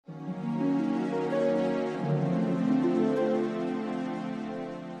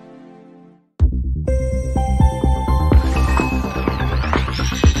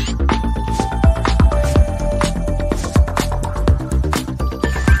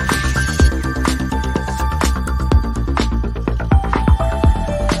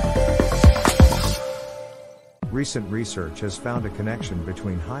Recent research has found a connection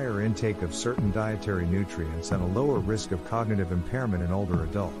between higher intake of certain dietary nutrients and a lower risk of cognitive impairment in older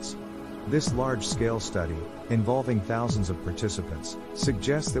adults. This large-scale study, involving thousands of participants,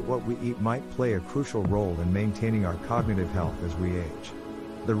 suggests that what we eat might play a crucial role in maintaining our cognitive health as we age.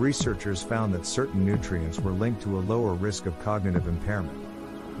 The researchers found that certain nutrients were linked to a lower risk of cognitive impairment.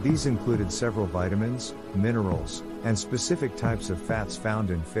 These included several vitamins, minerals, and specific types of fats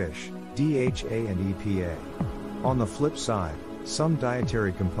found in fish, DHA and EPA. On the flip side, some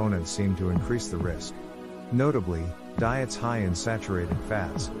dietary components seem to increase the risk. Notably, diets high in saturated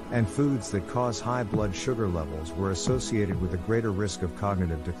fats, and foods that cause high blood sugar levels were associated with a greater risk of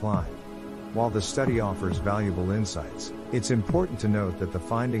cognitive decline. While the study offers valuable insights, it's important to note that the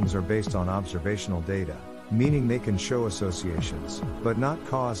findings are based on observational data, meaning they can show associations, but not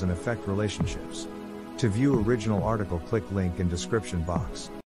cause and effect relationships. To view original article, click link in description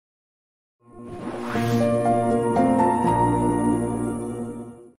box.